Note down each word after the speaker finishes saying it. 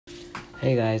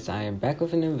Hey guys, I am back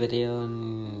with a new video,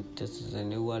 and this is a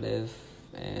new what if.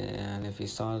 And if you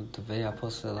saw the video I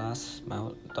posted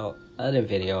the other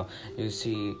video, you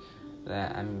see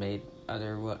that I made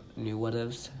other new what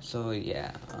ifs. So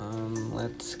yeah,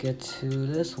 let's get to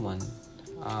this one.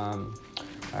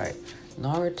 Alright,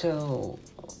 Naruto.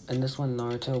 In this one,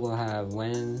 Naruto will have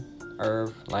wind,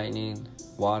 earth, lightning,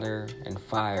 water, and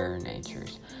fire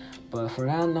natures. But for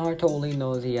now, Naruto only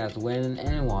knows he has wind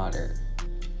and water.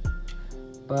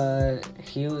 But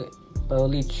he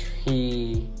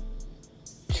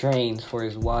trains for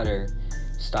his water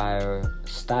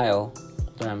style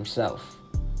for himself,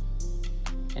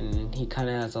 and he kind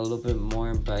of has a little bit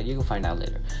more, but you can find out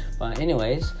later. But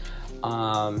anyways,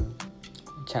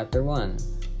 chapter 1.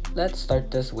 Let's start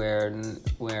this where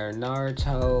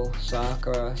Naruto,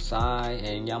 Sakura, Sai,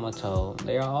 and Yamato,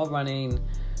 they are all running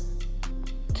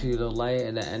to the light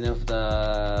at the end of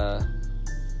the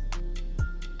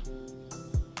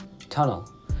tunnel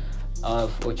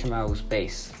of Orochimaru's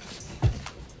base.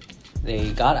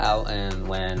 They got out, and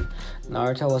when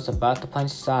Naruto was about to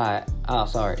punch Sai,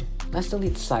 let's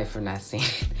delete Sai from that scene.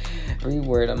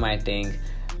 Reword my thing.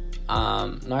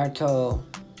 Naruto,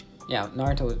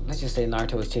 let's just say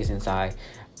Naruto was chasing Sai.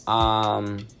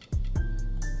 Naruto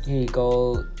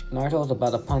was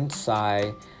about to punch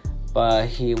Sai, but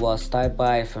he was stopped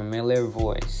by a familiar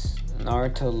voice.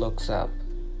 Naruto looks up,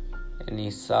 and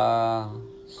he saw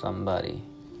somebody.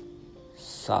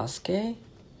 Sasuke?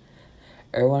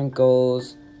 Everything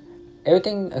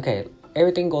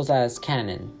goes as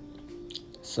canon.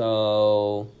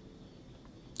 So,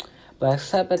 but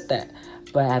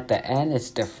at the end it's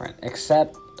different.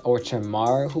 Except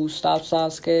Orochimaru, who stopped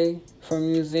Sasuke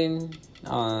from using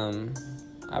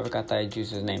I forgot that I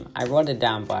used his name. I wrote it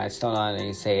down, but I still don't know how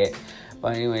to say it.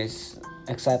 But anyways,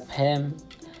 except him,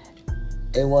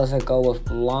 it was a girl with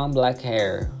long black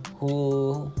hair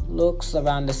who looks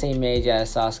around the same age as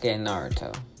Sasuke and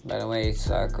Naruto. By the way,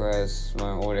 Sakura is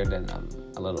more older than them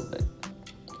a little bit.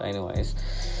 So anyways,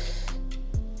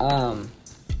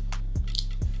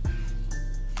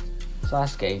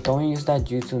 Sasuke, don't use that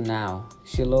jutsu now.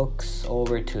 She looks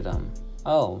over to them.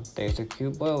 Oh, there's a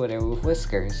cute boy over there with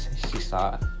whiskers. She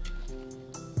saw it.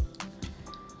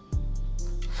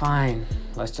 Fine,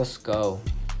 let's just go.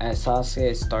 As Sasuke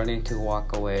is starting to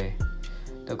walk away,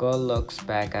 the girl looks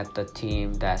back at the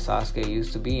team that Sasuke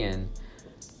used to be in,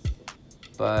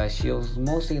 but she was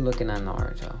mostly looking at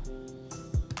Naruto.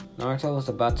 Naruto was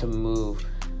about to move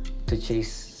to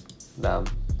chase them,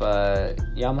 but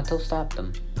Yamato stopped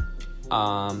them.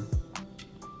 Hold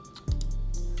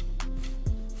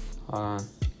on, 1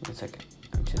 second.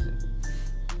 I'm choosing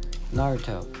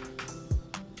Naruto,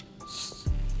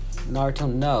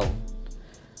 no.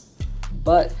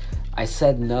 But I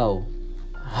said no.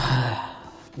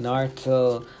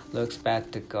 Naruto looks back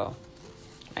to go.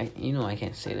 I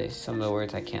can't say this. Some of the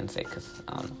words I can't say because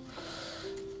I don't know.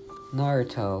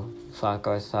 Naruto,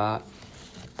 Sakura thought.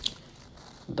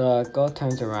 The girl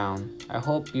turns around. I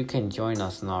hope you can join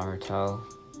us, Naruto.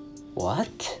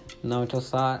 What? Naruto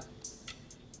thought.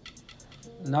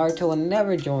 Naruto will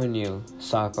never join you,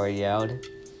 Sakura yelled.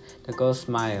 The girl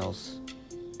smiles.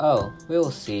 Oh,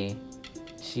 we'll see.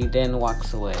 She then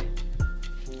walks away.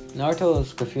 Naruto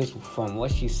was confused from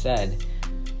what she said.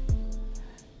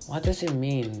 What does it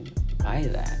mean by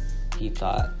that? He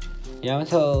thought.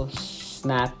 Yamato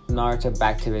snapped Naruto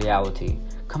back to reality.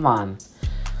 Come on,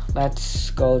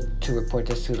 let's go to report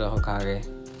this to the Hokage.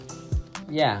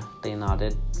 Yeah, they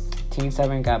nodded. Team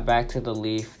 7 got back to the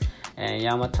Leaf, and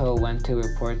Yamato went to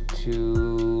report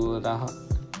to the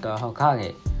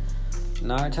Hokage.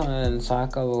 Naruto and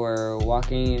Sakura were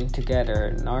walking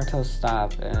together. Naruto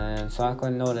stopped, and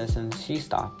Sakura noticed, and she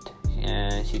stopped.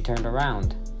 And she turned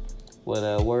around with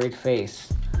a worried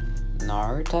face.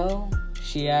 Naruto?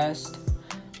 She asked.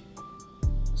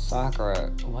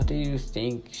 Sakura, what do you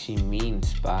think she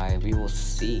means by "we will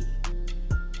see"?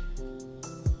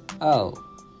 Oh,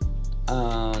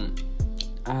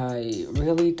 I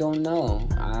really don't know.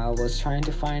 I was trying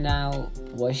to find out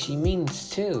what she means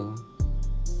too.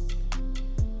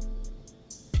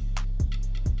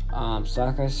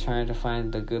 Sakura's trying to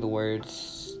find the good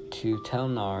words to tell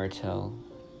Naruto,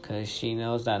 because she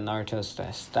knows that Naruto's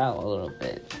stressed out a little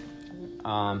bit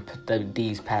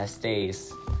these past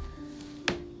days.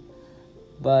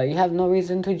 But you have no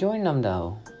reason to join them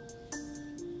though.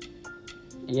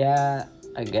 Yeah,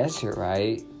 I guess you're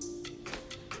right.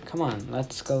 Come on,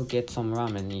 let's go get some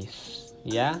ramen.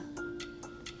 Yeah?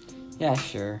 Yeah,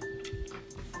 sure.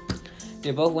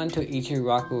 They both went to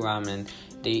Ichiraku Ramen.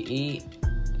 They eat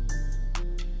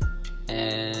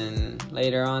And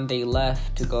later on, they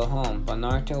left to go home, but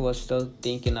Naruto was still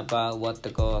thinking about what the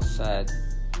girl said.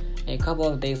 A couple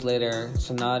of days later,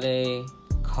 Tsunade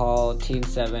called Team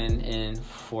 7 in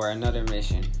for another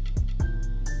mission.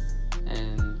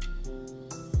 And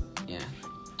yeah.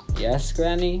 Yes,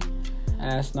 Granny?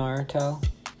 Asked Naruto.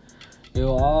 You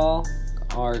all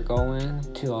are going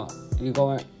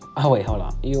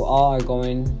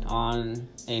on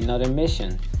another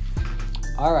mission.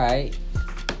 Alright,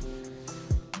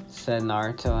 said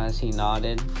Naruto as he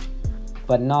nodded.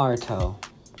 But Naruto,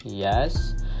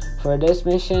 yes? For this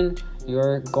mission,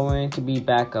 you're going to be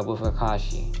backup with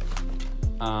Akashi.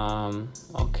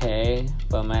 Okay,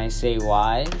 but may I say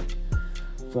why?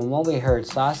 From what we heard,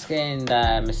 Sasuke and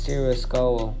that mysterious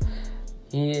girl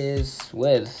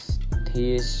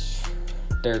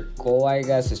their goal, I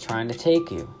guess, is trying to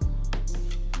take you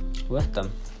with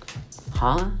them.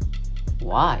 Huh?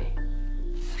 Why?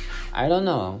 I don't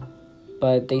know,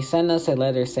 but they sent us a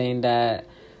letter saying that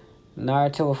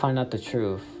Naruto will find out the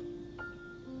truth.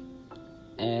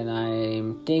 And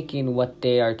I'm thinking what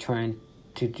they are trying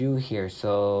to do here,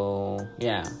 so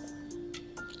yeah.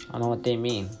 I don't know what they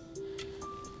mean.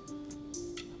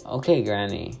 Okay,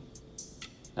 Granny.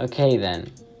 Okay then.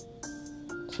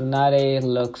 Tsunade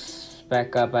looks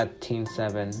back up at Team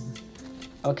 7.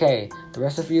 Okay, the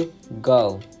rest of you,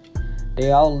 go.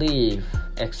 They all leave,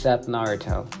 except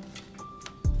Naruto.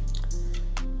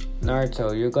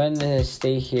 Naruto, you're going to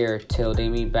stay here till they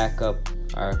meet back up,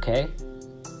 okay?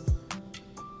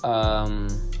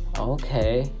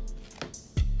 Okay.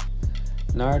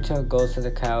 Naruto goes to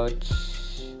the couch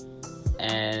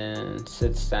and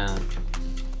sits down.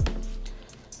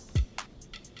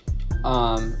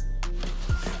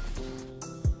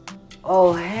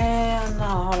 Oh hell no,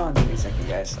 hold on, give me a second,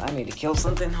 guys. I need to kill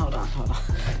something. Hold on.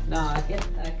 No, get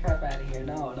that crap out of here.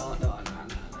 No.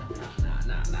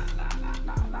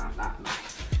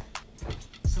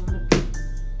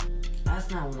 That's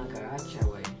not una caracha,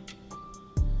 way.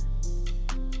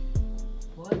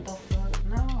 What the fuck?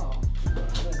 No. I'm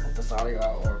gonna cut this audio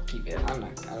out or keep it. I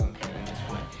don't care at this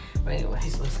point. But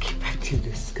anyways, let's get back to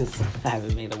this because I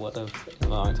haven't made a what of in a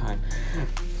long time.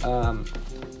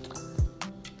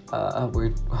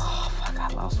 Weird. Oh fuck! I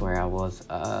lost where I was.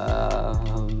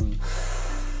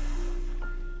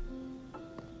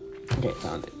 Okay,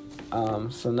 found it.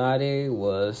 Tsunade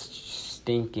was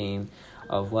thinking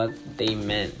of what they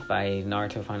meant by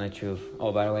Naruto find the truth.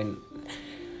 Oh, by the way,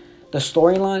 the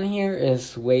storyline here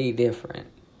is way different.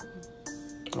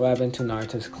 What happened to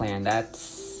Naruto's clan?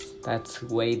 That's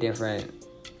way different.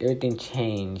 Everything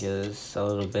changes a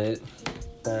little bit,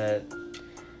 but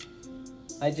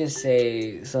I just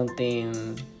say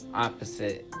something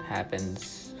opposite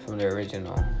happens from the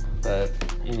original. But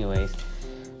anyways,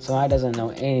 so I doesn't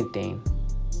know anything.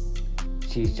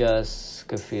 She's just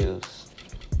confused.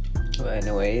 But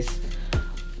anyways,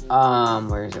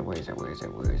 where is it? Right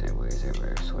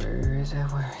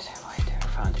there, I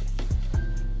found it.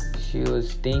 She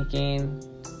was thinking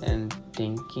and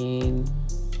thinking.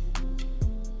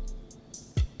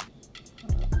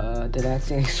 Did I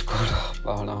actually scroll up?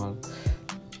 Hold on.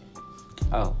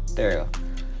 Oh, there we go.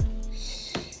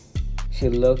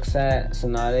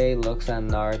 Tsunade looks at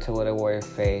Naruto with a worried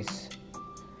face.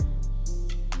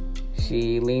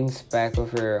 She leans back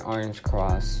with her arms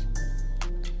crossed.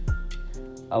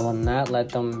 I will not let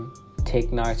them take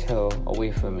Naruto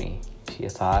away from me, she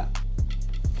thought.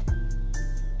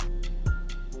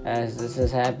 As this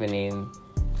is happening,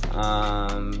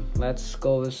 let's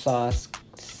go with Sasuke.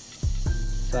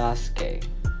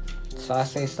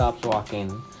 Sasuke stops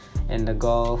walking, and the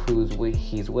girl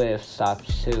he's with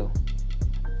stops too.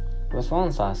 What's wrong,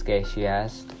 Sasuke? She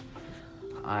asked.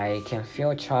 I can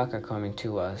feel chakra coming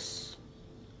to us.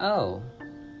 Oh,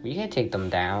 we can take them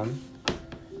down.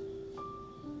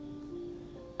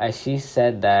 As she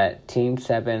said that, Team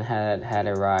 7 had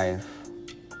arrived.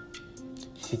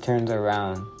 She turns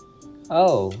around.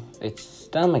 Oh, it's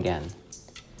them again.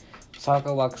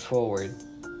 Sakura walks forward.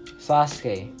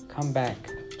 Sasuke, come back,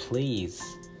 please.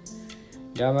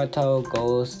 Yamato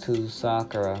goes to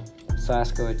Sasuke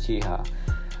Uchiha.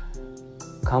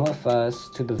 Come with us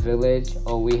to the village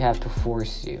or we have to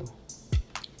force you.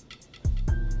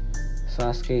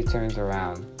 Sasuke turns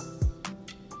around.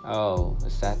 Oh,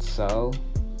 is that so?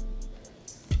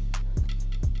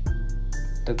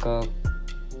 The girl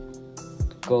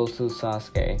goes to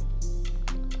Sasuke.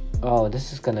 Oh,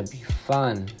 this is gonna be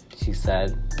fun, she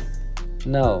said.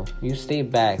 No, you stay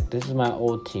back. This is my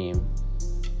old team.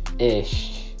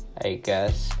 Ish, I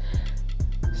guess.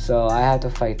 So I have to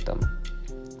fight them.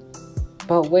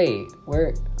 But wait,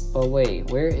 where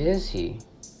is he?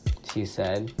 She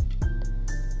said.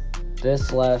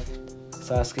 This left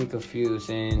Sasuke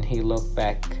confused and he looked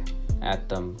back at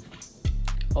them.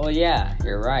 Oh yeah,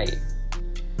 you're right.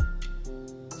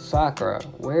 Sakura,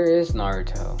 where is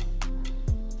Naruto?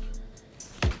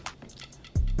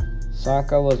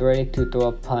 Sakura was ready to throw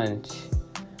a punch.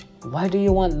 Why do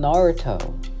you want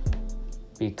Naruto?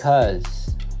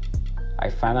 Because I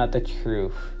found out the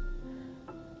truth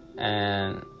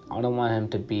and I don't want him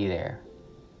to be there.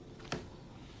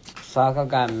 Sakura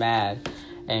got mad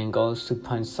and goes to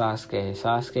punch Sasuke.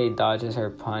 Sasuke dodges her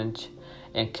punch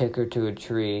and kicks her to a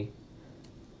tree,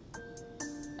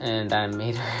 and that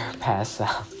made her pass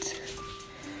out.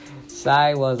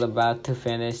 Sai was about to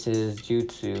finish his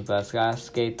jutsu, but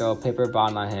Sasuke threw a paper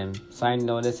bomb on him. Sai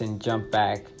noticed and jumped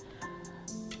back.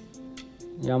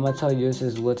 Yamato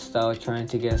uses wood style trying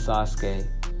to get Sasuke.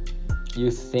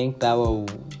 You think that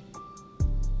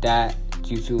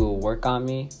jutsu will work on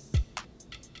me?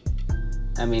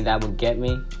 That would get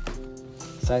me.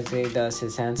 Sasuke does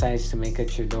his hand signs to make a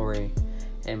Chidori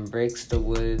and breaks the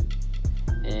wood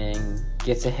and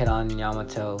gets a hit on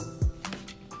Yamato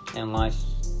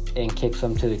and kicks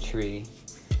him to the tree.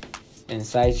 And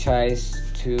Sai tries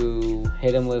to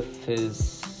hit him with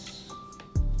his...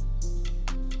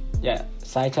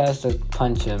 Sai tries to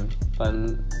punch him, but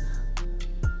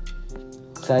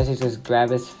Sai just grab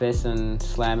his fist and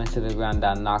slam it to the ground.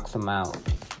 That knocks him out.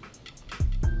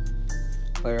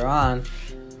 Later on,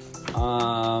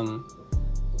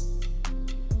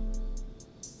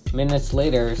 minutes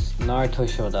later, Naruto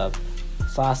showed up.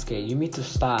 Sasuke, you need to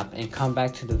stop and come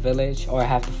back to the village, or I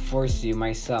have to force you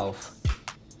myself.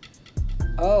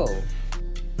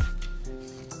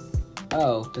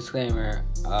 Disclaimer.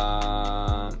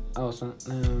 And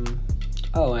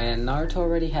Naruto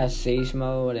already has Sage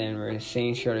Mode and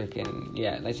Rasen Shuriken.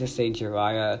 Yeah, let's just say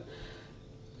Jiraiya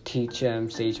teach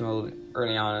him Sage Mode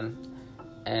early on,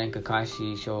 and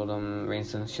Kakashi showed him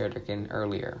Rasen Shuriken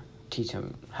earlier.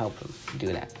 Help him do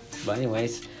that. But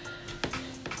anyways,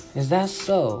 is that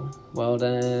so? Well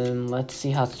then, let's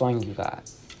see how strong you got.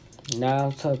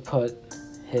 Naruto put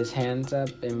his hands up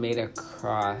and made a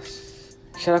cross.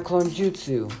 Shadow Clone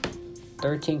Jutsu.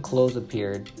 13 clothes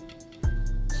appeared.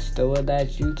 Still with that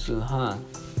jutsu, huh?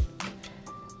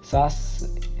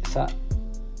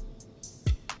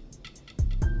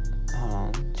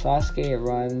 Sasuke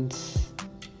runs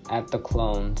at the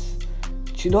clones.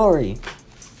 Chidori!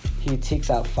 He takes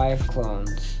out 5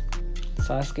 clones.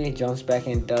 Sasuke jumps back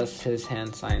and does his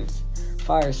hand signs.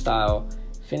 Fire style.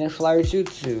 Phoenix Flower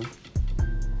Jutsu.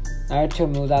 Naruto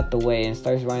moves out the way and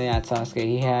starts running at Sasuke.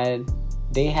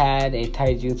 They had a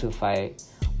taijutsu fight,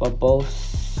 but both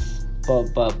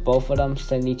of them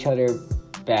send each other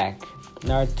back.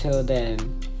 Naruto then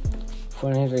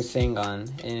pulls his Rasengan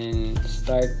and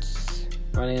starts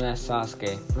running at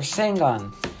Sasuke.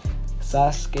 Rasengan!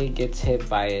 Sasuke gets hit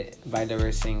by the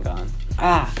Rasengan.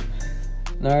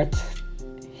 Naruto,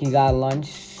 he got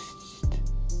launched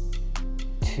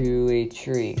to a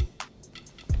tree.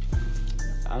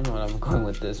 I don't know what I'm going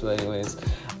with this, but anyways.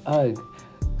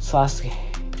 Sasuke,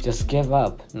 just give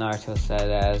up, Naruto said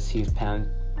as he's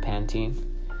panting.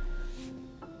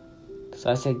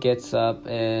 Sasuke gets up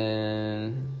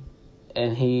and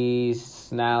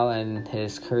he's now in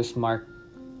his curse mark.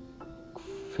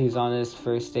 He's on his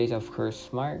first stage of curse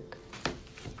mark.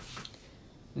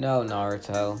 No,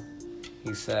 Naruto,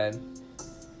 he said.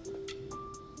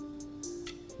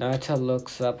 Naruto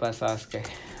looks up at Sasuke.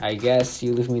 I guess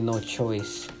you leave me no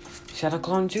choice. Shadow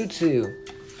Clone Jutsu.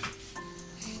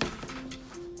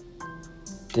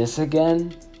 This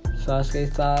again? Sasuke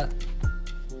thought.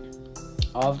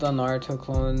 All of the Naruto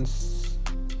clones.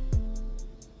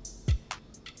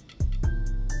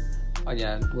 I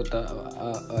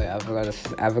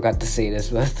forgot to say this,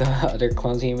 but the other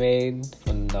clones he made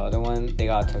from the other one, they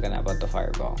got taken out by the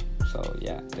fireball. So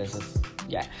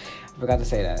I forgot to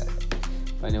say that.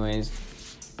 But anyways,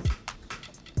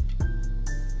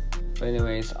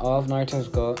 all of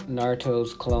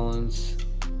Naruto's clones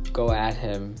go at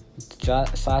him.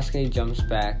 Sasuke jumps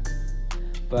back,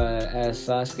 but as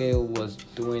Sasuke was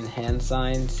doing hand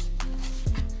signs,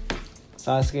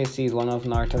 Sasuke sees one of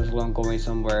Naruto's clones going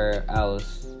somewhere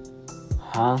else.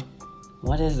 Huh?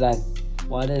 What is that?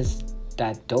 What is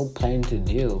that dope planning to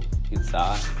do? He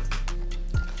thought.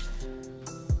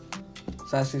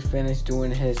 Sasuke finished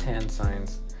doing his hand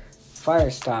signs.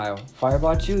 Fire style,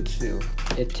 Fireball Jutsu.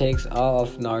 It takes all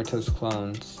of Naruto's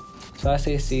clones.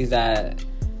 Sasuke sees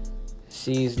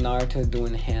Naruto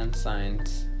doing hand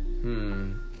signs.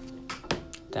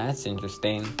 That's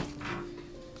interesting.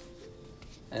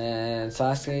 And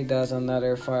Sasuke does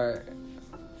another fire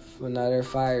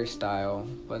style,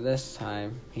 but this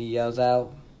time he yells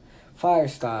out Fire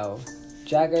style.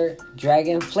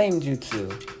 Dragon flame jutsu.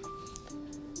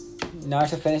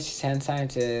 Naruto finished his hand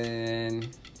signs and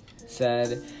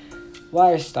said,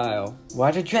 Water style.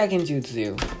 Water dragon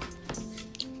jutsu.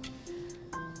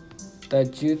 The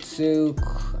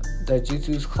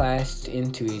jutsus clashed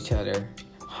into each other.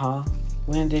 Huh?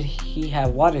 When did he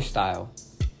have water style?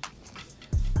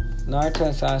 Naruto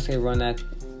and Sasuke run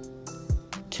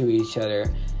to each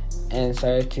other and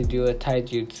started to do a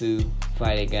taijutsu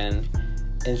fight again.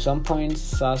 At some point,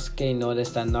 Sasuke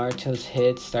noticed that Naruto's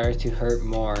hits started to hurt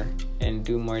more and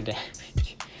do more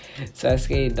damage.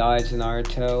 Sasuke dodged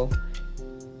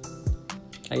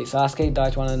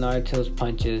one of Naruto's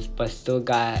punches, but still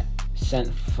got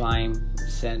sent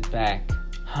back.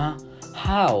 Huh?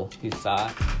 How? He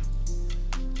thought.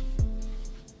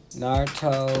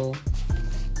 Naruto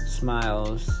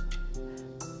smiles.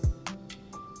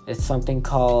 It's something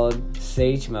called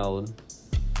Sage Mode.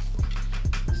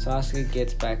 Sasuke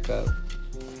gets back up.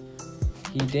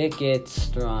 He did get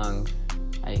strong.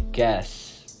 I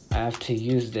guess I have to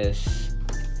use this.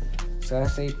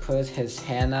 Sasuke puts his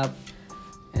hand up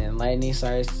and lightning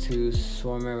starts to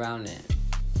swarm around it.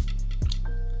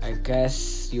 I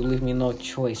guess you leave me no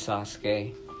choice,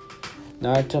 Sasuke.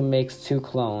 Naruto makes 2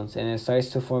 clones and it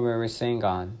starts to form a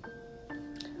Rasengan.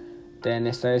 Then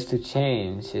it starts to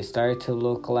change. It started to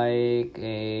look like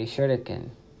a shuriken.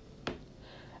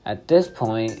 At this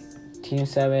point, Team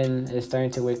 7 is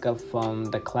starting to wake up from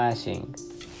the clashing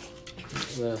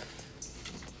with,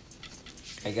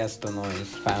 I guess, the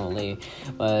noise finally.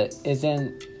 But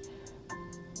isn't...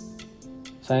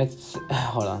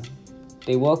 Hold on.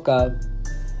 They woke up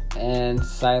and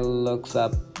Sai looks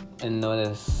up and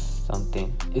noticed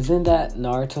something. Isn't that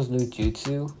Naruto's new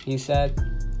jutsu? He said.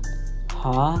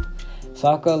 Huh?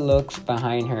 Sakura looks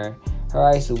behind her. Her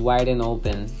eyes widen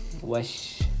open. What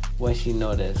she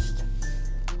noticed.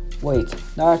 Wait,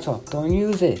 Naruto, don't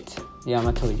use it!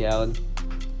 Yamato yelled.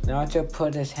 Naruto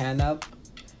put his hand up.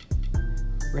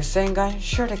 Rasengan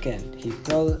Shuriken! He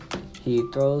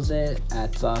throws it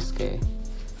at Sasuke.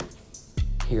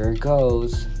 Here it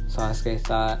goes, Sasuke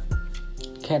thought.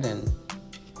 Kitten.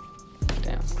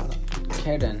 Damn, hold on.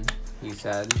 Kitten, he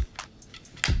said.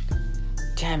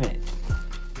 Damn it!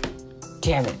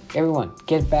 Everyone,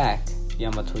 get back!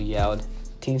 Yamato yelled.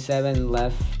 Team 7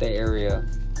 left the area.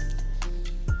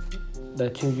 The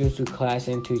 2 jutsu clashed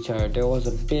into each other. There was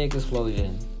a big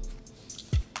explosion.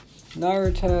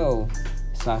 Naruto!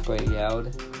 Sakura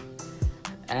yelled.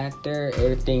 After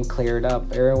everything cleared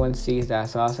up, everyone sees that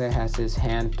Sasuke has his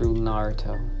hand through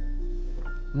Naruto.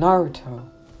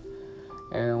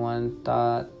 Everyone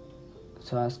thought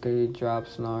Sasuke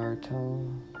drops Naruto.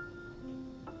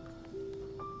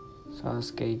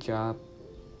 Sasuke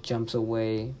jumps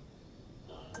away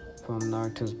from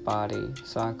Naruto's body.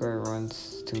 Sakura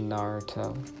runs to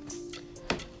Naruto.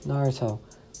 Naruto,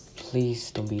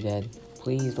 please don't be dead.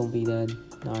 Please don't be dead.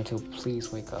 Naruto,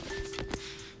 please wake up.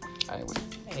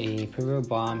 A pivot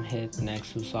bomb hit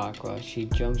next to Sakura. She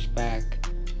jumps back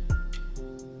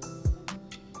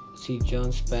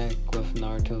with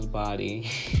Naruto's body.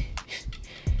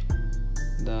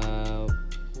 The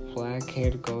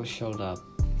black-haired girl showed up.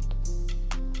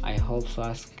 I hope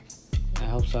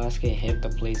Sasuke hit the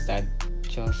place that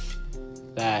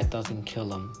doesn't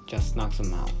kill him, just knocks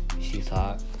him out, she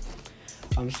thought.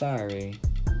 I'm sorry,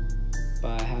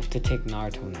 but I have to take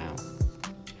Naruto now.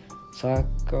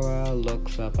 Sakura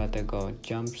looks up at the girl,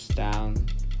 jumps down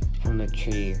from the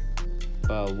tree,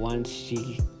 but once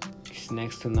she's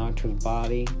next to Naruto's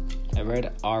body, a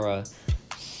red aura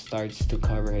starts to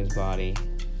cover his body.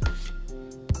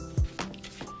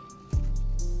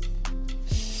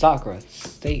 Sakura,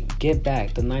 get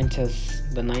back! The nine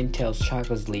tails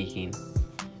chakra's leaking.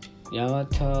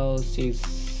 Yamato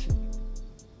sees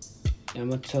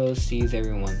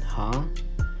everyone, huh?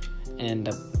 And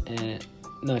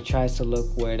tries to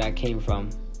look where that came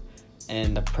from,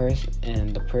 and that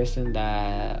person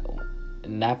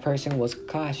was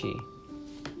Kakashi.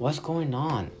 What's going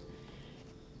on?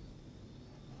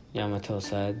 Yamato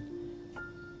said.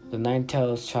 The nine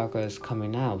tails chakra is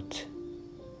coming out.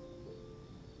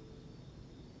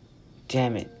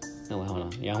 Damn it. No, wait, hold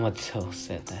on. Yamato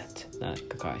said that, not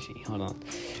Kakashi. Hold on.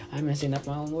 I'm messing up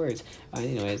my own words.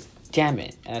 Anyways, damn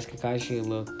it. As Kakashi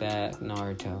looked at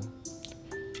Naruto.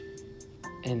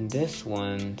 In this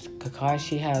one,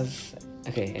 Kakashi has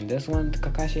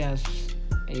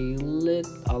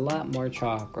a lot more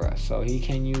chakra, so he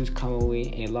can use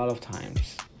Kamui a lot of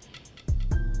times.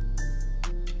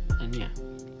 And yeah.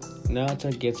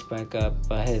 Naruto gets back up,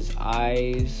 but his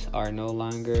eyes are no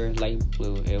longer light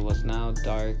blue. It was now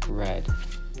dark red,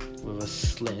 with a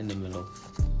slit in the middle.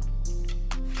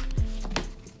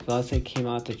 Sasuke came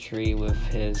out the tree with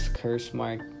his curse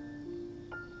mark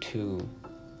too.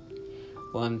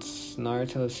 Once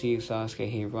Naruto sees Sasuke,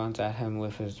 he runs at him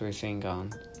with his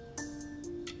Rasengan.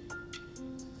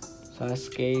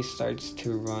 Sasuke starts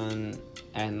to run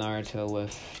at Naruto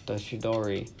with the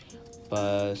Chidori,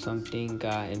 but something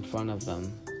got in front of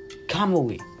them.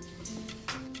 Kamui!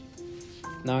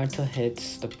 Naruto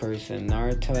hits the person.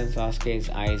 Naruto and Sasuke's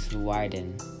eyes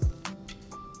widen.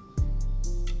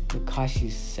 Kakashi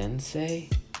Sensei?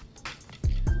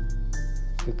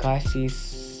 Kakashi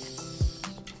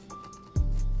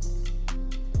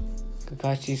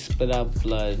spit out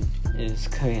blood and is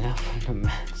coming out from the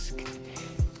mask.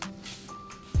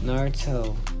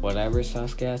 Naruto, whatever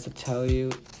Sasuke has to tell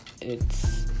you,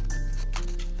 it's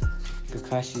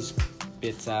Kakashi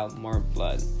spits out more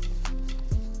blood.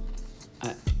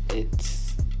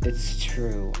 It's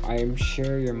true. I am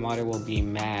sure your mother will be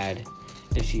mad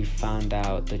if she found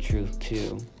out the truth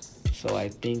too. So I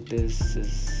think this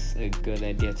is a good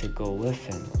idea to go with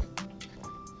him.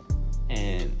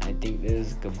 And I think this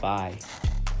is goodbye.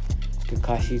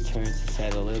 Kakashi turns his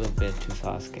head a little bit to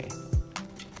Sasuke.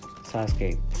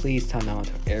 Sasuke, please tell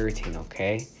Naruto everything,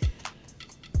 okay?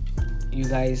 You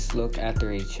guys look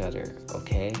after each other,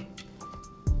 okay?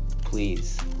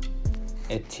 Please.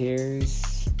 A tear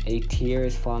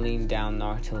is falling down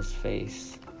Naruto's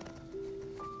face.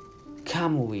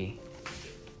 Kamui,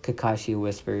 Kakashi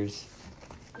whispers.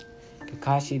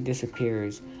 Kakashi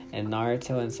disappears, and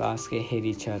Naruto and Sasuke hit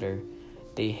each other.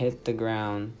 They hit the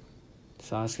ground.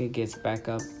 Sasuke gets back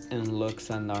up and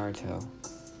looks at Naruto.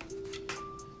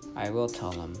 I will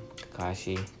tell him,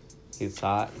 Kakashi, you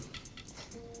thought?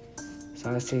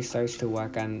 Sasuke starts to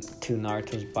walk on to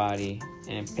Naruto's body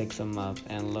and picks him up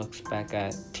and looks back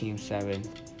at Team 7.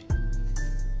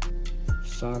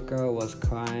 Sakura was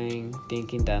crying,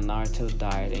 thinking that Naruto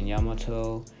died, and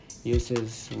Yamato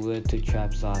uses wood to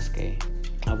trap Sasuke.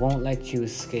 I won't let you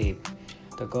escape.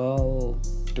 The girl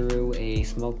threw a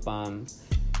smoke bomb.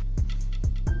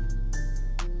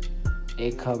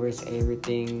 It covers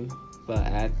everything, but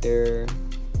after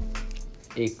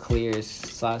it clears,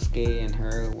 Sasuke and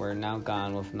her were now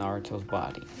gone with Naruto's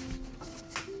body.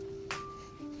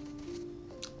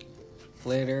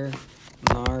 Later,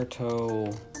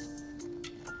 Naruto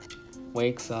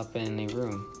wakes up in a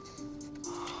room.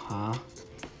 Huh?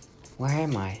 Where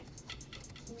am I?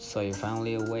 So you're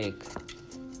finally awake,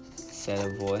 said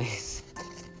a voice.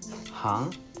 Huh?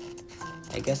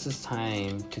 I guess it's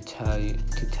time to tell you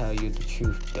the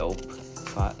truth, dope,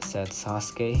 said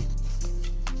Sasuke.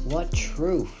 What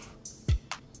truth?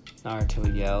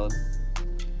 Naruto yelled.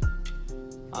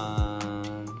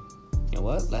 You know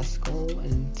what? Let's go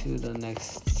into the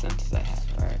next sentence I have.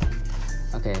 Alright.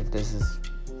 Okay, this is...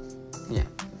 Yeah.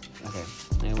 Okay.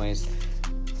 Anyways.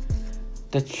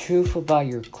 The truth about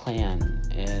your clan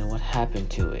and what happened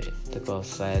to it, the girl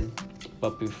said.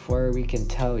 But before we can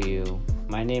tell you,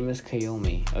 my name is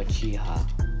Kiyomi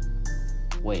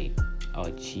Uchiha. Wait,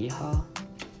 Uchiha?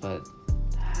 But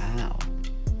how?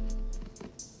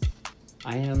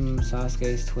 I am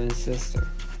Sasuke's twin sister.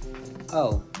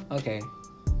 Oh, okay.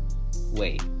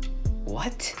 Wait,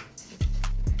 what?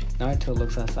 Naruto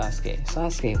looks at Sasuke.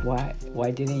 Sasuke,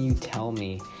 why didn't you tell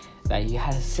me that you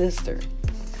had a sister?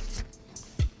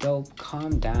 Dope,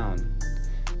 calm down.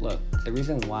 Look, the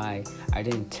reason why I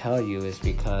didn't tell you is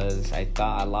because I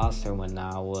thought I lost her when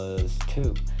I was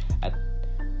 2.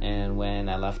 And when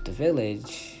I left the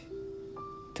village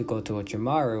to go to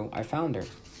Orochimaru, I found her.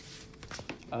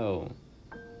 Oh,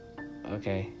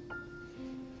 okay.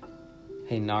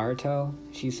 Hey Naruto,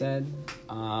 she said.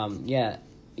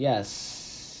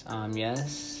 Yes.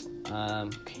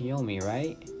 Kiyomi,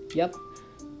 right? Yep.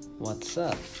 What's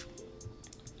up?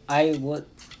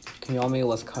 Kiyomi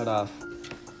was cut off.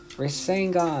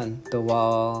 Rasengan! The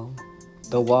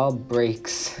wall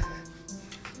breaks.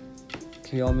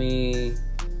 Kiyomi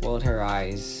rolled her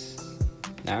eyes.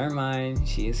 Never mind,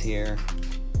 she is here.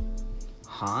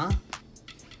 Huh?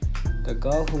 The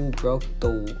girl who broke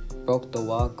the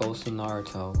wall goes to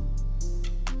Naruto.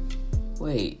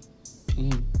 Wait,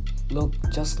 you look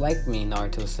just like me,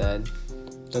 Naruto said.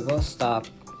 The girl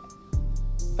stopped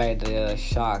by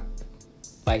shock.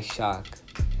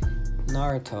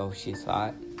 Naruto, she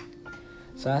thought.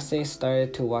 Sasuke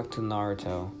started to walk to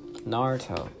Naruto.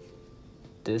 Naruto,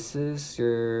 this is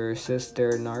your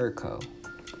sister Naruto.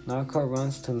 Naruto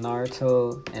runs to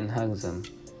Naruto and hugs him.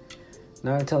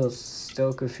 Naruto is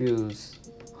still confused.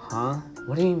 Huh?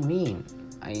 What do you mean?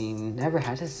 I never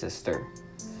had a sister.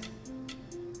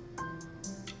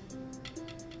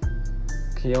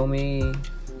 Kiyomi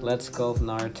lets go of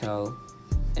Naruto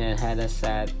and had a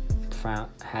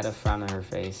frown on her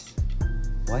face.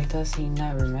 Why does he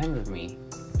not remember me?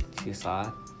 She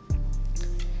thought.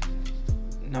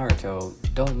 Naruto,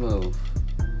 don't move.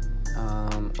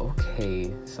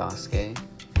 Okay, Sasuke.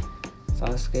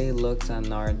 Sasuke looks at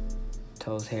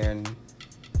Naruto's hair and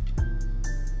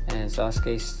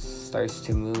Sasuke starts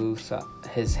to move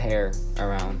his hair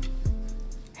around.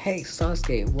 Hey,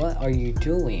 Sasuke, what are you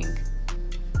doing?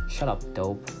 Shut up,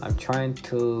 dope. I'm trying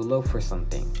to look for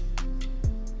something.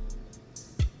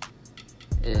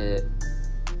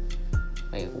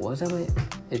 Wait, what am I?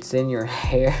 It's in your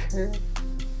hair?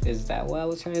 Is that what I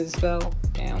was trying to spell?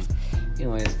 Damn.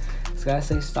 Anyways,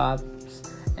 Sasuke stops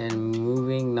and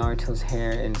moving Naruto's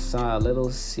hair and saw a little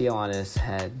seal on his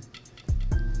head.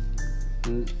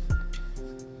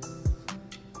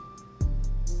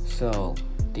 So,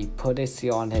 they put a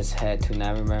seal on his head to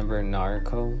not remember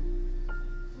Naruto?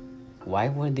 Why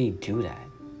would they do that?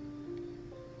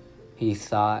 He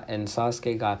thought, and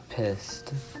Sasuke got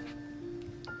pissed.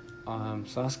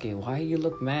 Sasuke, why you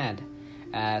look mad?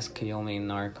 Asked Kiyomi and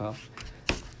Naruto.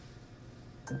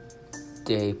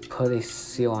 They put a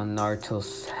seal on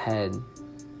Naruto's head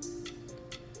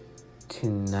to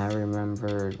not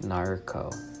remember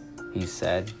Naruto, he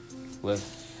said, with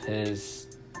his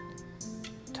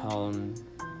tone.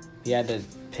 He had a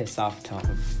piss off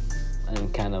tone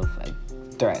and kind of a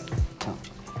threat tone.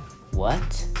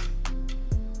 What?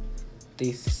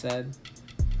 They said.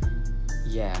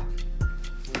 Yeah.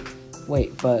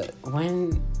 Wait, but Naruto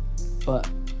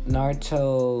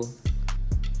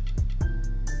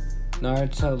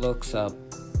looks up.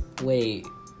 Wait.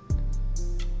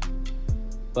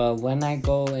 But when I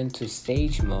go into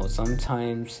stage mode,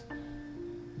 sometimes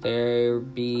there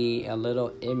be a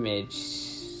little image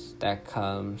that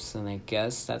comes, and I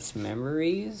guess that's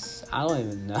memories? I don't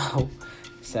even know,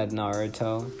 said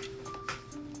Naruto.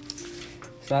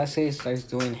 Sasuke starts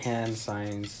doing hand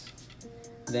signs.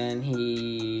 Then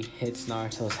he hits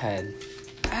Naruto's head.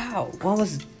 Ow!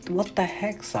 What the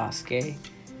heck, Sasuke?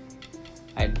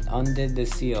 I undid the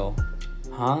seal.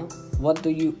 Huh? What do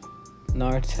you...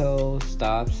 Naruto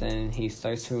stops and he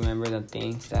starts to remember the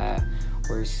things that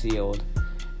were sealed.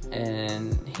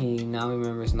 And he now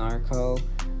remembers Naruto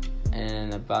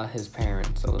and about his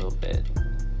parents a little bit.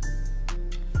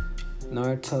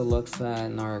 Naruto looks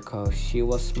at Naruto. She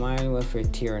was smiling with a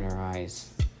tear in her eyes.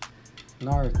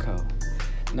 Naruto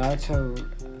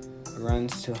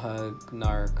runs to hug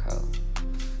Naruto.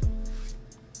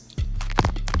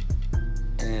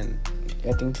 And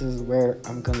I think this is where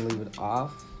I'm gonna leave it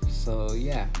off. So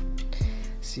yeah,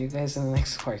 see you guys in the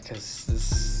next part, because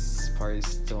this part is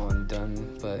still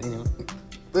undone. But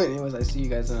anyways, I see you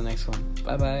guys in the next one.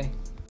 Bye bye.